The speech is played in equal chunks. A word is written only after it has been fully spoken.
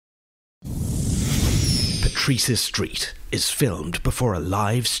Patrice's Street is filmed before a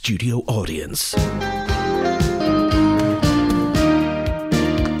live studio audience. I'm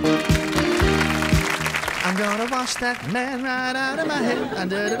gonna wash that man right out of my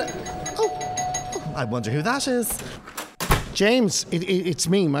head. Oh, I wonder who that is. James, it's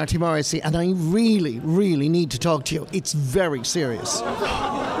me, Marty Morrissey, and I really, really need to talk to you. It's very serious.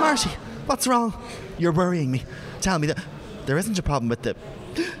 Marty, what's wrong? You're worrying me. Tell me that there isn't a problem with the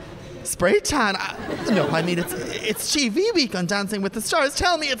spray tan. No, I mean, it's TV week on Dancing with the Stars.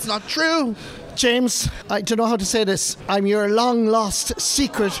 Tell me it's not true. James, I don't know how to say this. I'm your long-lost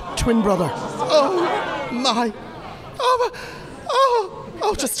secret twin brother. Oh, my.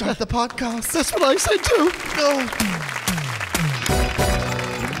 Oh, just start the podcast. That's what I said too. Oh.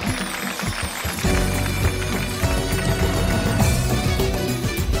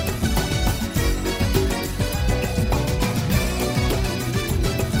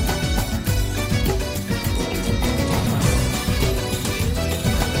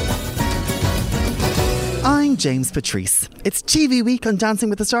 I'm James Patrice. It's TV week on Dancing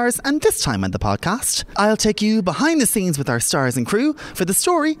with the Stars, and this time on the podcast, I'll take you behind the scenes with our stars and crew for the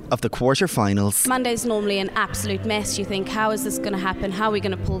story of the quarter-finals. Monday's normally an absolute mess. You think, how is this going to happen? How are we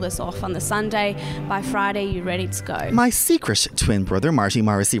going to pull this off on the Sunday? By Friday, you're ready to go. My secret twin brother, Marty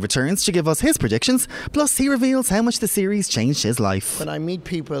Morrissey, returns to give us his predictions, plus he reveals how much the series changed his life. When I meet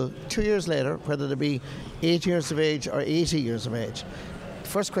people 2 years later, whether they be 8 years of age or 80 years of age,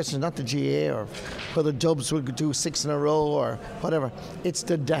 first question is not the GA or whether Dubs will do 6 in a row or whatever. It's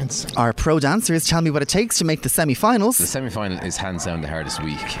the dance. Our pro dancers tell me what it takes to make the semi-finals. The semi-final is hands down the hardest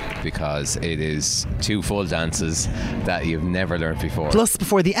week because it is 2 full dances that you've never learned before. Plus,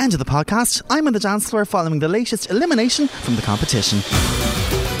 before the end of the podcast, I'm on the dance floor following the latest elimination from the competition.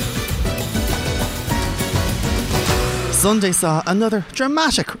 Sunday saw another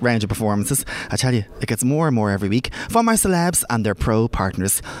dramatic round of performances. I tell you, it gets more and more every week from our celebs and their pro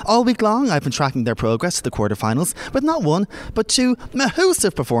partners. All week long, I've been tracking their progress to the quarterfinals with not one, but 2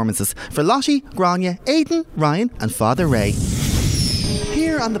 mahoosive performances for Lottie, Grania, Aidan, Ryan and Father Ray.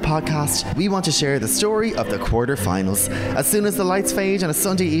 Here on the podcast, we want to share the story of the quarterfinals. As soon as the lights fade on a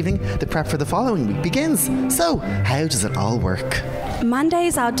Sunday evening, the prep for the following week begins. So, how does it all work? Monday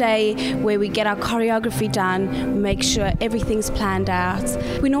is our day where we get our choreography done, we make sure everything's planned out.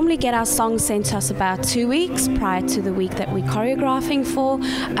 We normally get our songs sent to us about 2 weeks prior to the week that we're choreographing for.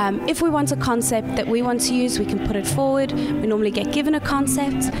 If we want a concept that we want to use, we can put it forward. We normally get given a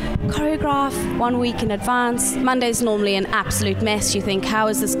concept, choreograph 1 week in advance. Monday's normally an absolute mess. You think, how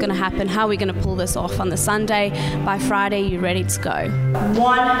is this going to happen? How are we going to pull this off on the Sunday? By Friday, you're ready to go.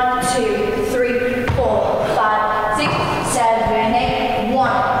 1, 2, 3, 4, 5, 6, 7, 8. 1,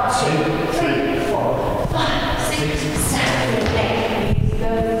 2, 3, 4, 5, 6, 7, 8. Use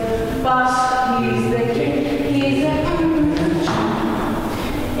the bus, use the kick, use the...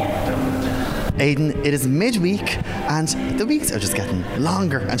 Yeah. Aidan, it is midweek and the weeks are just getting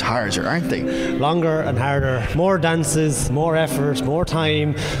longer and harder, aren't they? Longer and harder, more dances, more effort, more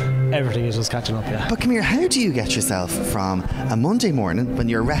time. Everything is just catching up, yeah. But come here, how do you get yourself from a Monday morning when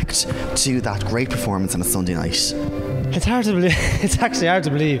you're wrecked to that great performance on a Sunday night? It's hard to believe. It's actually hard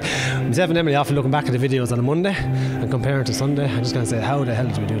to believe. Myself and Emily often looking back at the videos on a Monday and comparing to Sunday. I'm just going to say, how the hell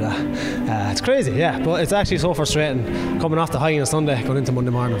did we do that? It's crazy, yeah. But it's actually so frustrating coming off the high on a Sunday, going into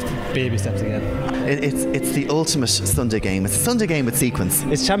Monday morning with baby steps again. It's the ultimate Sunday game. It's a Sunday game with Sequins.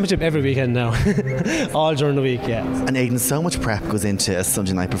 It's championship every weekend now, all during the week, yeah. And Aidan, so much prep goes into a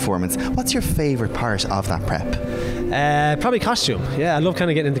Sunday night performance. What's your favourite part of that prep? Probably costume. Yeah, I love kind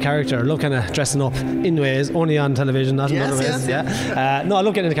of getting into character. I love kind of dressing up in ways, only on television, not in other ways. Yeah. No, I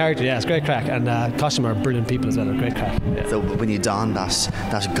love getting into character. Yeah, it's great crack. And costume are brilliant people as well. They're great crack. Yeah. So when you don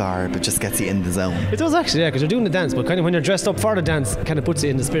that garb, it just gets you in the zone. It does actually, yeah, because you're doing the dance, but kind of when you're dressed up for the dance, it kind of puts you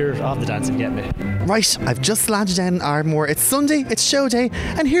in the spirit of the dance, if you get me. Right, I've just landed down in Ardmore. It's Sunday, it's show day,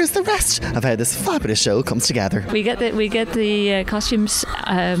 and here's the rest of how this fabulous show comes together. We get the costumes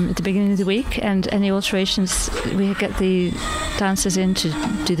at the beginning of the week, and any alterations, we get the dancers in to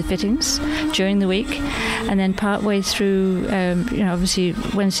do the fittings during the week, and then part way through, obviously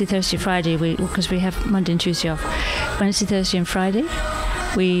Wednesday, Thursday, Friday, because we have Monday and Tuesday off. Wednesday, Thursday, and Friday,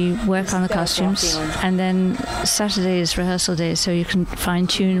 we work on the costumes, and then Saturday is rehearsal day, so you can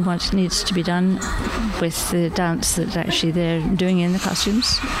fine-tune what needs to be done with the dance that actually they're doing in the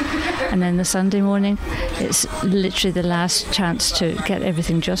costumes. And then the Sunday morning, it's literally the last chance to get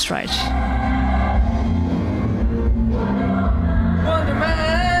everything just right. Wonder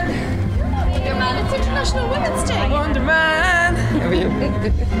Man, it's International Women's Day. Wonder Man.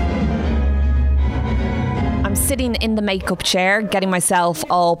 I'm sitting in the makeup chair, getting myself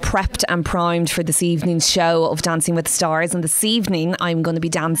all prepped and primed for this evening's show of Dancing with the Stars. And this evening, I'm going to be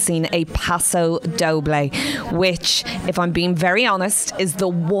dancing a Paso Doble, which, if I'm being very honest, is the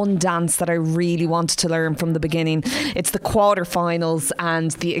one dance that I really wanted to learn from the beginning. It's the quarterfinals,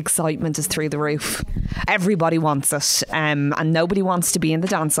 and the excitement is through the roof. Everybody wants it, and nobody wants to be in the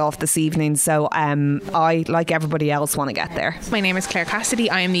dance-off this evening. So I, like everybody else, want to get there. My name is Claire Cassidy.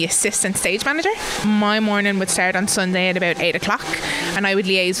 I am the assistant stage manager. My morning would start on Sunday at about 8 o'clock, and I would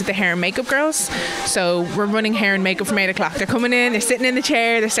liaise with the hair and makeup girls. So we're running hair and makeup from 8 o'clock. They're coming in, they're sitting in the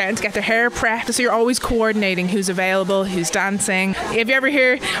chair, they're starting to get their hair prepped. So you're always coordinating who's available, who's dancing. If you ever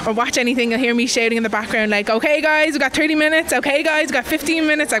hear or watch anything, you'll hear me shouting in the background like, okay guys, we've got 30 minutes. Okay guys, we've got 15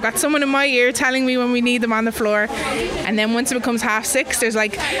 minutes. I've got someone in my ear telling me when we need them on the floor. And then once it becomes 6:30, there's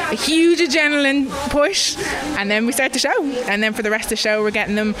like a huge adrenaline push, and then we start the show. And then for the rest of the show, we're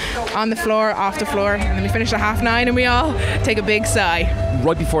getting them on the floor, off the floor, and then we finish at 9:30 and we all take a big sigh.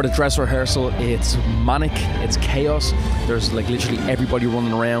 Right before the dress rehearsal, it's manic, it's chaos. There's like literally everybody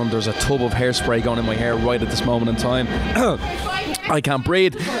running around. There's a tub of hairspray going in my hair right at this moment in time. I can't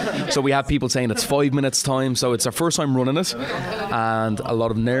breathe. So we have people saying it's 5 minutes time. So it's our first time running it, and a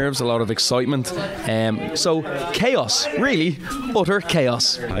lot of nerves, a lot of excitement. So chaos, really, utter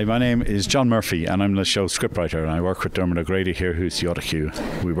chaos. Hi, my name is John Murphy, and I'm the show scriptwriter, and I work with Dermot O'Grady here, who's the other Q.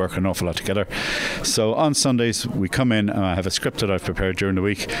 We work an awful lot together. So on Sundays we come in, and I have a script that I've prepared during the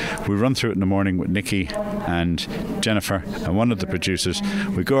week. We run through it in the morning with Nikki and Jennifer and one of the producers.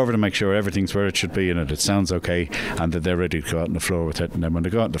 We go over to make sure everything's where it should be and that it sounds okay, and that they're ready to go out on the floor with it. And then when they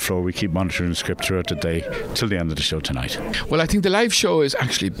go out on the floor, we keep monitoring the script throughout the day till the end of the show tonight. Well, I think the live show is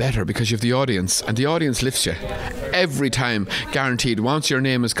actually better because you have the audience, and the audience lifts you every time, guaranteed. Once your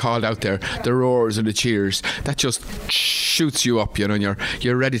name is called out there, the roars and the cheers, that just shoots you up, you know, and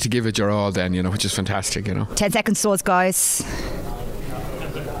you're ready to give it your all then, you know, which is fantastic, you know. 10 seconds to us, guys.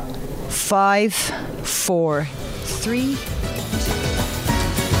 5, 4, 3.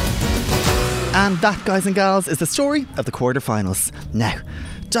 And that, guys and gals, is the story of the quarterfinals. Now,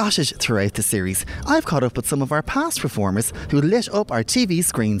 dotted throughout the series, I've caught up with some of our past performers who lit up our TV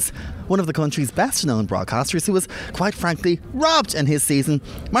screens. One of the country's best known broadcasters who was, quite frankly, robbed in his season,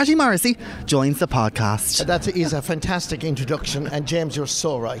 Marty Morrissey, joins the podcast. That is a fantastic introduction, and James, you're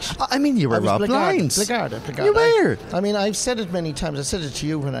so right. I mean, you were robbed blind. Blackguard. You were. I mean, I've said it many times. I said it to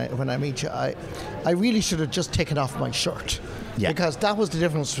you when I meet you. I really should have just taken off my shirt. Yeah. Because that was the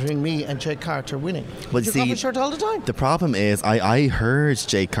difference between me and Jake Carter winning. Well, you got my shirt all the time. The problem is, I heard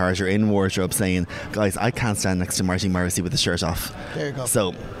Jake Carter in wardrobe saying, guys, I can't stand next to Marty Morrissey with the shirt off. There you go.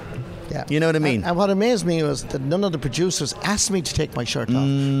 So, yeah. You know what I mean? And what amazed me was that none of the producers asked me to take my shirt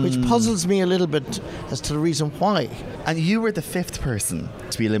off, which puzzles me a little bit as to the reason why. And you were the 5th person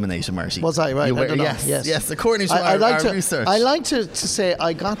to be eliminated, Marty. Was I, right? You were, I don't know. Yes, according to our research. I like to say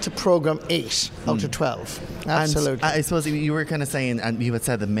I got to programme 8 out of 12. Absolutely. And I suppose you were kind of saying, and you had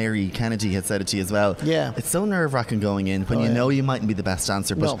said that Mary Kennedy had said it to you as well. Yeah. It's so nerve-wracking going in when you know you mightn't be the best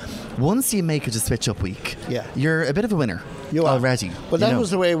dancer, but once you make it a switch-up week, you're a bit of a winner. You are already. But that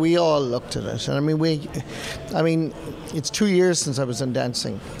was the way we all looked at it. And I mean, it's 2 years since I was in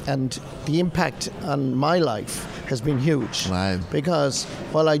dancing, and the impact on my life has been huge. Wow. Because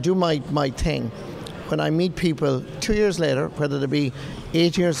while I do my thing, when I meet people 2 years later, whether they be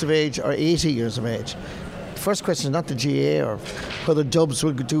 8 years of age or 80 years of age, the first question is not the GA or whether Dubs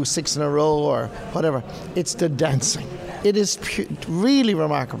will do 6 in a row or whatever. It's the dancing. It is really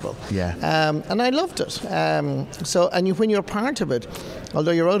remarkable. Yeah. And I loved it. When you're part of it, although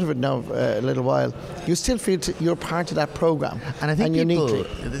you're out of it now a little while, you still feel you're part of that program. And I think people,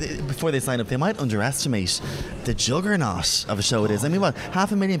 before they sign up, they might underestimate the juggernaut of a show it is. I mean, what,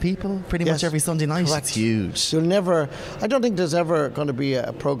 500,000 people pretty much every Sunday night? Correct. It's huge. I don't think there's ever going to be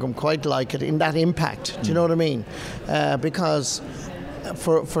a program quite like it in that impact. Do you know what I mean? Because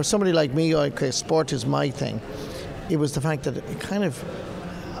for somebody like me, okay, sport is my thing. It was the fact that it kind of,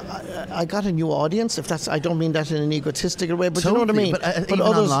 I got a new audience. I don't mean that in an egotistical way, but totally, you know what I mean. But even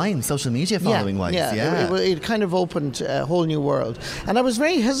others, online, social media following wise, it kind of opened a whole new world. And I was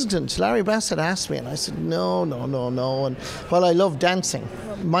very hesitant. Larry Bassett asked me, and I said no. And while I love dancing,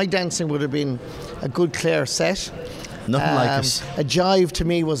 my dancing would have been a good Claire set. Nothing like it. A jive to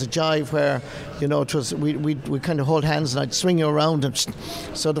me was a jive where, you know, it was we kind of hold hands and I'd swing you around. And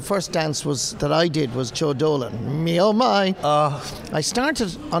so the first dance that I did was Joe Dolan. Me oh my! I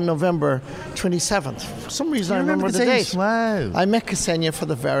started on November 27th. For some reason I remember the date. Wow! I met Ksenia for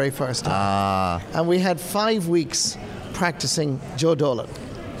the very first time, and we had 5 weeks practicing Joe Dolan,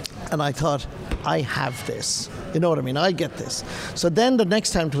 and I thought, I have this. You know what I mean? I get this. So then the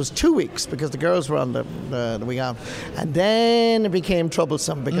next time it was 2 weeks because the girls were on the week out. And then it became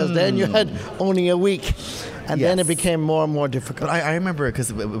troublesome because then you had only a week. And then it became more and more difficult. But I remember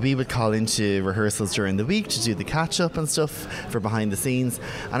because we would call into rehearsals during the week to do the catch-up and stuff for behind the scenes.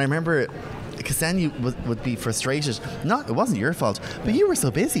 And I remember because then you would be frustrated. It wasn't your fault, but you were so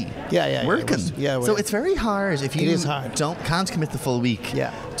busy working. So it's very hard if you can't commit the full week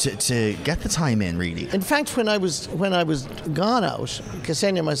to get the time in, really. In fact, when I was gone out,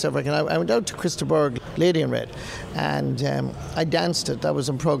 Ksenia and myself, I went out to Christaberg, Lady in Red, and I danced it. That was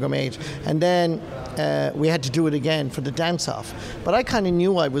in Programme 8. And then we had to do it again for the dance-off. But I kind of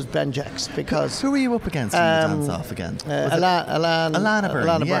knew I was Benjax because... Who were you up against in the dance-off again? Alana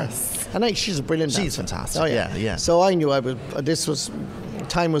Byrne, yes. And she's a brilliant dancer. She's fantastic. Oh, yeah. So I knew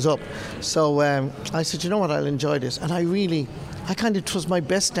time was up. So I said, you know what, I'll enjoy this. And it was my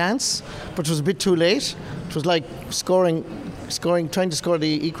best dance, but it was a bit too late. It was like trying to score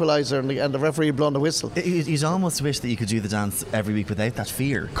the equaliser and the referee blowing the whistle. You'd almost wish that you could do the dance every week without that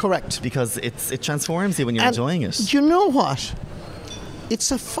fear. Correct. Because it transforms you when you're enjoying it. You know what? It's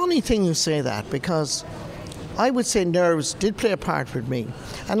a funny thing you say that because I would say nerves did play a part with me.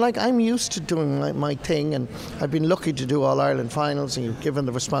 And I'm used to doing my thing, and I've been lucky to do All-Ireland finals, and you're given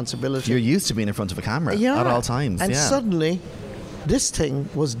the responsibility. You're used to being in front of a camera at all times. And suddenly, this thing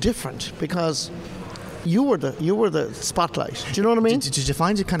was different because you were the spotlight. Do you know what I mean? Did you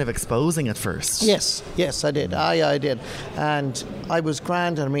find it kind of exposing at first? Yes, I did. I did. And I was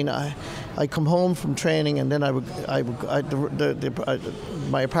grand. I mean, I come home from training, and then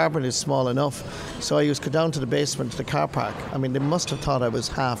my apartment is small enough, so I used to go down to the basement to the car park. I mean, they must have thought I was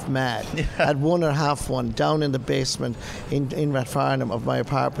half mad. At 1 or half 1, down in the basement in Rathfarnham of my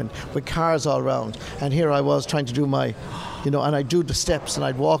apartment with cars all around, and here I was trying to do my, and I'd do the steps, and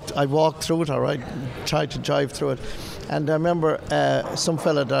I'd walk through it, or I'd try to drive through it. And I remember some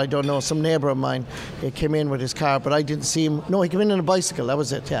fella that I don't know, some neighbour of mine, he came in with his car, but I didn't see him. No, he came in on a bicycle, that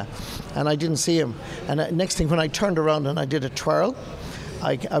was it, yeah. And I didn't see him. And next thing, when I turned around and I did a twirl,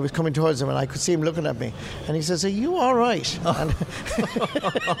 I was coming towards him and I could see him looking at me. And he says, "Are you all right?" And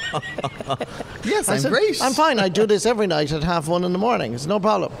yes, I said, great. I'm fine. I do this every night at 1:30 in the morning. It's no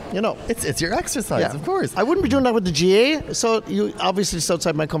problem, It's your exercise, of course. I wouldn't be doing that with the GA, so obviously it's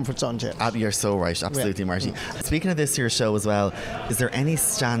outside my comfort zone, Jay. You're so right, absolutely, Marty. Speaking of this year's show as well, is there any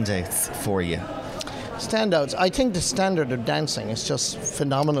standouts for you? Standouts. I think the standard of dancing is just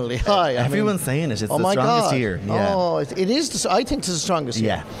phenomenally high. Everyone's saying it. It's the strongest year. Yeah. Oh, it is. I think it's the strongest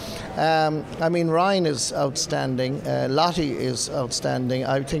year. Ryan is outstanding. Lottie is outstanding.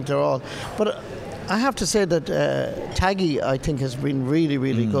 I think they're all. But I have to say that Taggy, I think, has been really,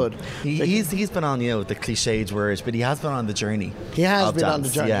 really good. He's been on, the cliched words, but he has been on the journey. He has been on the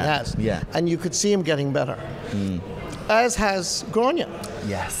journey. Yeah. He has. Yeah. And you could see him getting better. As has Grania.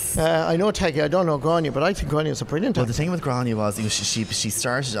 Yes. I know Taggy, I don't know Grania, but I think Grania is a brilliant dancer. Well, the thing with Grania was she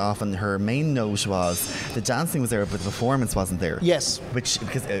started off and her main note was the dancing was there, but the performance wasn't there. Yes.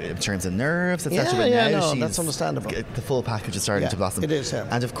 Because in terms of nerves, etc. That's understandable. The full package is starting to blossom. It is, yeah.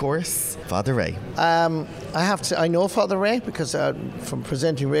 And of course, Father Ray. I have to. I know Father Ray because from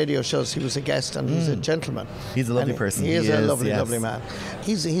presenting radio shows, he was a guest and he's a gentleman. He's a lovely person. He is a lovely man.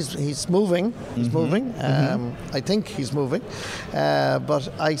 He's moving. He's moving. I think he's moving. But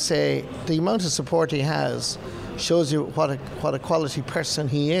I say the amount of support he has shows you what a quality person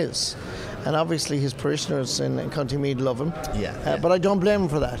he is. And obviously his parishioners in County Meath love him. But I don't blame him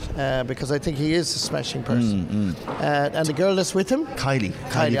for that because I think he is a smashing person. And the girl that's with him? Kylie.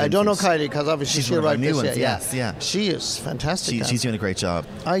 I don't know Kylie because obviously she'll write new this. Ones. Yeah. She is fantastic. She's doing a great job.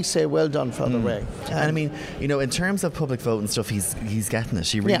 I say well done, Father Ray. And I mean, in terms of public vote and stuff, he's getting it.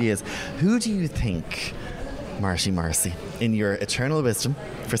 He really is. Who do you think, Marty Morrissey, in your eternal wisdom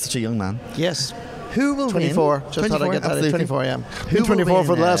for such a young man? Yes. Who will 24. win? Just 24, thought I'd get that at 24, yeah. Who 24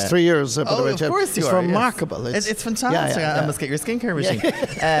 for the last 3 years. Of course you are. It's remarkable. Yes. It's fantastic. I must get your skincare machine.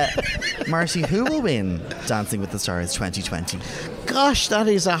 Marty, who will win Dancing with the Stars 2020? Gosh, that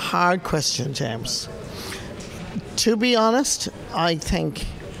is a hard question, James. To be honest, I think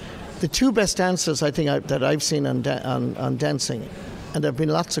the two best dancers that I've seen on dancing, and there have been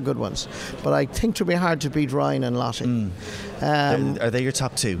lots of good ones, but I think it would be hard to beat Ryan and Lottie. Are they your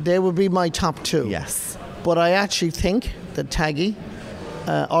top two? They would be my top two. Yes. But I actually think that Taggy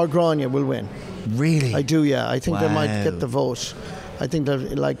or Grania will win. Really? I do, yeah. I think they might get the vote. I think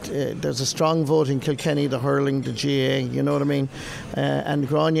that there's a strong vote in Kilkenny, the hurling, the GA, you know what I mean? And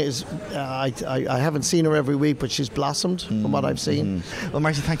Grania is, I haven't seen her every week, but she's blossomed from what I've seen. Well,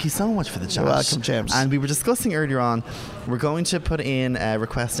 Marty, thank you so much for the chat. You're welcome, James. And we were discussing earlier on, we're going to put in a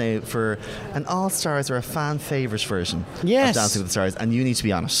request now for an All-Stars or a fan favourite version of Dancing with the Stars, and you need to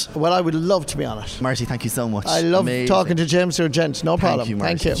be on it. Well, I would love to be on it. Marty, thank you so much. I love talking to James here, gents. No problem. Thank you,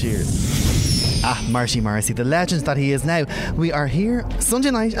 Marty. Thank you. Cheers. Marty Morrissey, the legend that he is now. We are here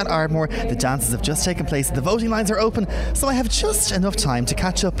Sunday night at Ardmore. The dances have just taken place. The voting lines are open, so I have just enough time to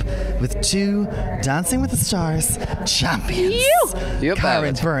catch up with two Dancing with the Stars champions.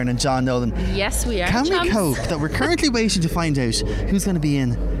 Karen Byrne and John Nolan. Yes, we are. Can we cope that we're currently waiting to find out who's going to be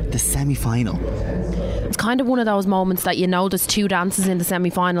in the semi-final? It's kind of one of those moments that there's two dances in the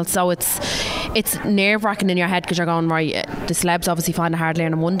semi-final, so it's nerve-wracking in your head because you're going, right, the celebs obviously find it hard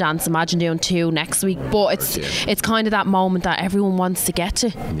learning one dance, imagine doing two next week, but it's kind of that moment that everyone wants to get to,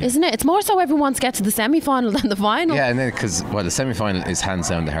 isn't it? It's more so everyone wants to get to the semi-final than the final. Yeah, and then because the semi-final is hands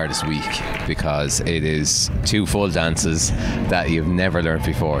down the hardest week because it is two full dances that you've never learned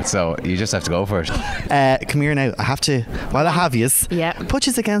before, so you just have to go for it. Come here now, I have to, while I have yous, put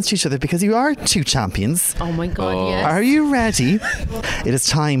yous against each other because you are two champions. Oh my God, yes. Are you ready? It is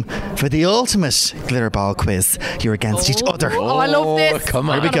time for the ultimate glitter ball quiz. You're against each other. Oh, I love this. Come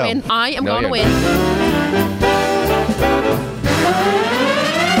on. Here we go. I am going to win.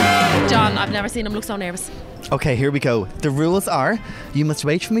 John, I've never seen him look so nervous. Okay, here we go. The rules are you must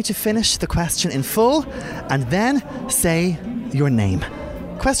wait for me to finish the question in full and then say your name.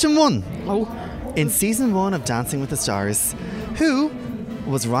 Question 1. In season 1 of Dancing with the Stars, who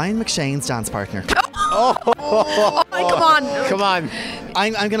was Ryan McShane's dance partner? Come on. Come on.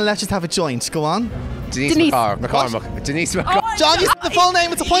 I'm going to let you have a joint. Go on. Denise McCormack. Denise McCormack. John, you said the full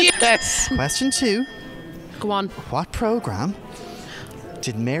name. It's a point. Yes. Question 2. Go on. What programme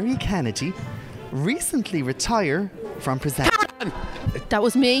did Mary Kennedy recently retire from presenting? That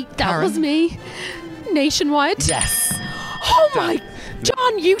was me. Karen. Was me. Nationwide. Yes. Oh my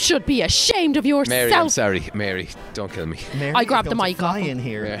John, you should be ashamed of yourself. Mary, I'm sorry. Mary, don't kill me. Mary I grabbed the mic off him. In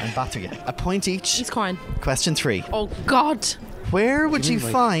here and batter you. A point each. He's crying. Question 3. Oh God. Where would you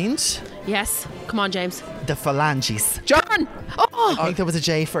find? Yes. Come on, James. The phalanges. John. Oh. I think there was a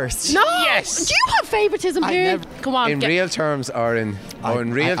J first. No. Yes. Do you have favouritism here? Come on. In real terms or in?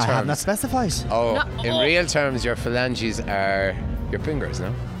 In real terms. I have not specified. Oh. No. In real terms, your phalanges are your fingers,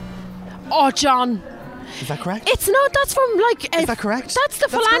 no? Oh, John. Is that correct? It's not. That's from Is that correct? That's the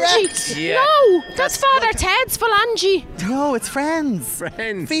phalange. Yeah. No, that's Father Ted's phalange. No, it's Friends.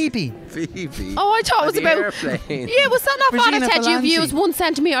 Phoebe. Oh, I thought it was about. Airplane. Yeah, was that not Regina Father Ted? Phalange. You've used 1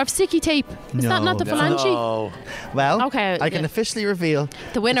 centimetre of sticky tape. Is that not the phalange? No. Well, okay, I can officially reveal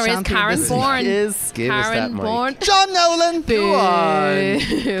the winner is Karen Bourne. Is Give us that mic. Bourne. John Nolan. Go on.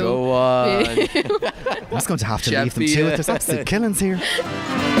 Go on. I'm just going to have to leave them to it. There's absolute killings here.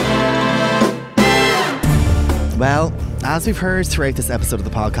 Well, as we've heard throughout this episode of the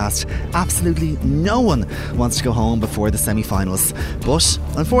podcast, absolutely no one wants to go home before the semi-finals. But,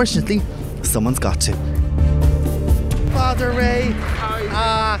 unfortunately, someone's got to. Father Ray,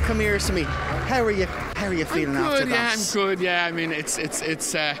 come here to me. How are you? How are you feeling after that? I'm good. Yeah, I mean, it's.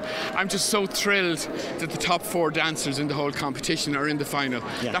 I'm just so thrilled that the top 4 dancers in the whole competition are in the final.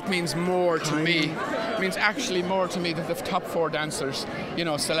 Yeah. That means more to me. It means actually more to me that the top 4 dancers,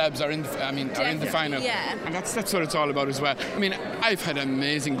 celebs, are in the final. Yeah. And that's what it's all about as well. I mean, I've had an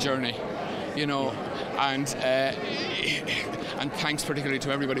amazing journey, and thanks particularly to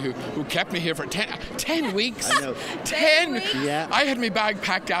everybody who kept me here for 10 weeks. I know. 10 weeks. Yeah. I had my bag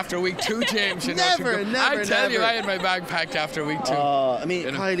packed after week 2, James. Never. I tell you, I had my bag packed after week 2.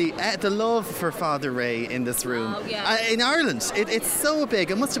 Kylie, the love for Father Ray in this room. Oh, yeah. In Ireland, it's so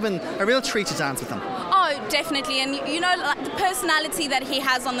big. It must have been a real treat to dance with him. Oh, definitely. And, like the personality that he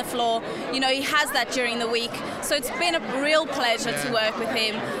has on the floor, he has that during the week. So it's been a real pleasure to work with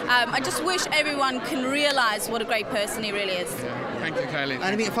him. I just wish everyone can realise what a great person he really is. Thank you, Kylie. And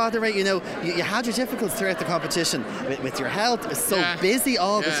I mean, Father Ray, you had your difficulties throughout the competition with your health. It was so busy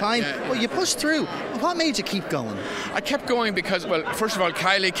all the time. Well, you pushed through. What made you keep going? I kept going because, well, first of all,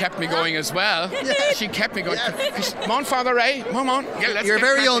 Kylie kept me going as well. She kept me going. Come on, Father Ray. Come on. Yeah, let's Your get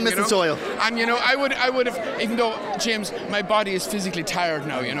very cracking, own Mrs. Doyle. And, I would have, even though, James, my body is physically tired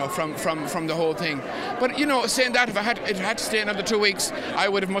now, from the whole thing. But, saying that, if it had to stay another 2 weeks, I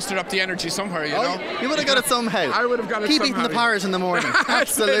would have mustered up the energy somewhere, you know. You would have got it somehow. I would have got it Keep somehow. eating the porridge in the morning.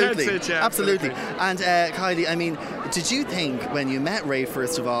 Absolutely. That's it, yeah. Absolutely. And Kylie, I mean, did you think when you met Ray,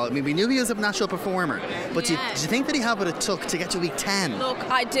 first of all, I mean, we knew he was a natural performer, but did you think that he had what it took to get to week 10? Look,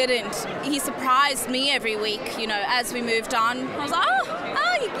 I didn't. He surprised me every week, you know, as we moved on. I was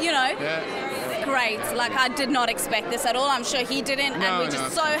like, you know. Yeah. Great. Like, I did not expect this at all. I'm sure he didn't. And we're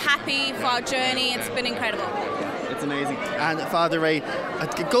just so happy for our journey. It's been incredible. It's amazing. And Father Ray,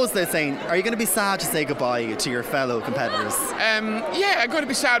 it goes without saying, are you going to be sad to say goodbye to your fellow competitors? Yeah, I'm going to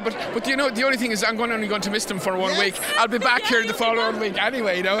be sad, but you know, the only thing is I'm only going to miss them for 1 week. I'll be back here the following week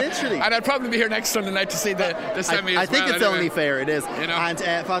anyway, you know. Literally. And I'll probably be here next Sunday night to see the semi I think it's only fair, it is. You know? And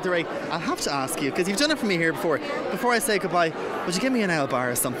Father Ray, I'll have to ask you, because you've done it for me here before. Before I say goodbye, would you give me an ale bar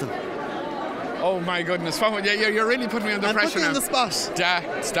or something? Oh my goodness, you're really putting me under pressure now. I'm putting you on the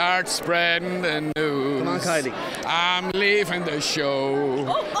spot. Start spreading the news. Come on, Kylie. I'm leaving the show.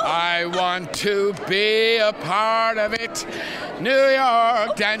 I want to be a part of it. New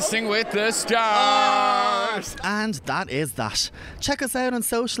York, Dancing with the Stars. And that is that. Check us out on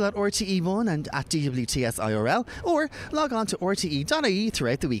social at RTE1 and at DWTS IRL, or log on to rte.ie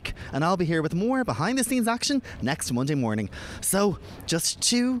throughout the week. And I'll be here with more behind the scenes action next Monday morning. So, just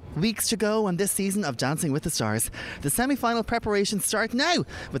 2 weeks to go on this season of Dancing with the Stars. The semi-final preparations start now,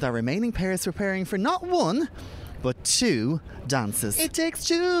 with our remaining pairs preparing for not 1, but 2 dances. It takes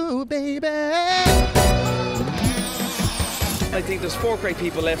 2, baby. I think there's 4 great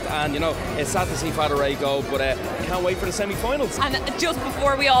people left, and you know, it's sad to see Father Ray go, but can't wait for the semi-finals. And just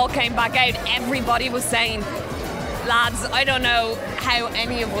before we all came back out, everybody was saying, lads, I don't know how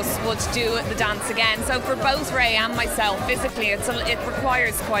any of us would do the dance again. So for both Ray and myself, physically, it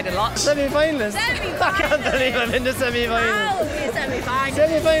requires quite a lot. Semi-finalist. I can't believe I'm in the semi-finals.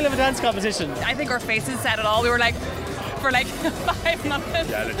 Semi-final of a dance competition. I think our faces said it all. We were like, for like 5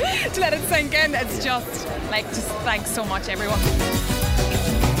 minutes to let it sink in. It's just like, thanks so much, everyone.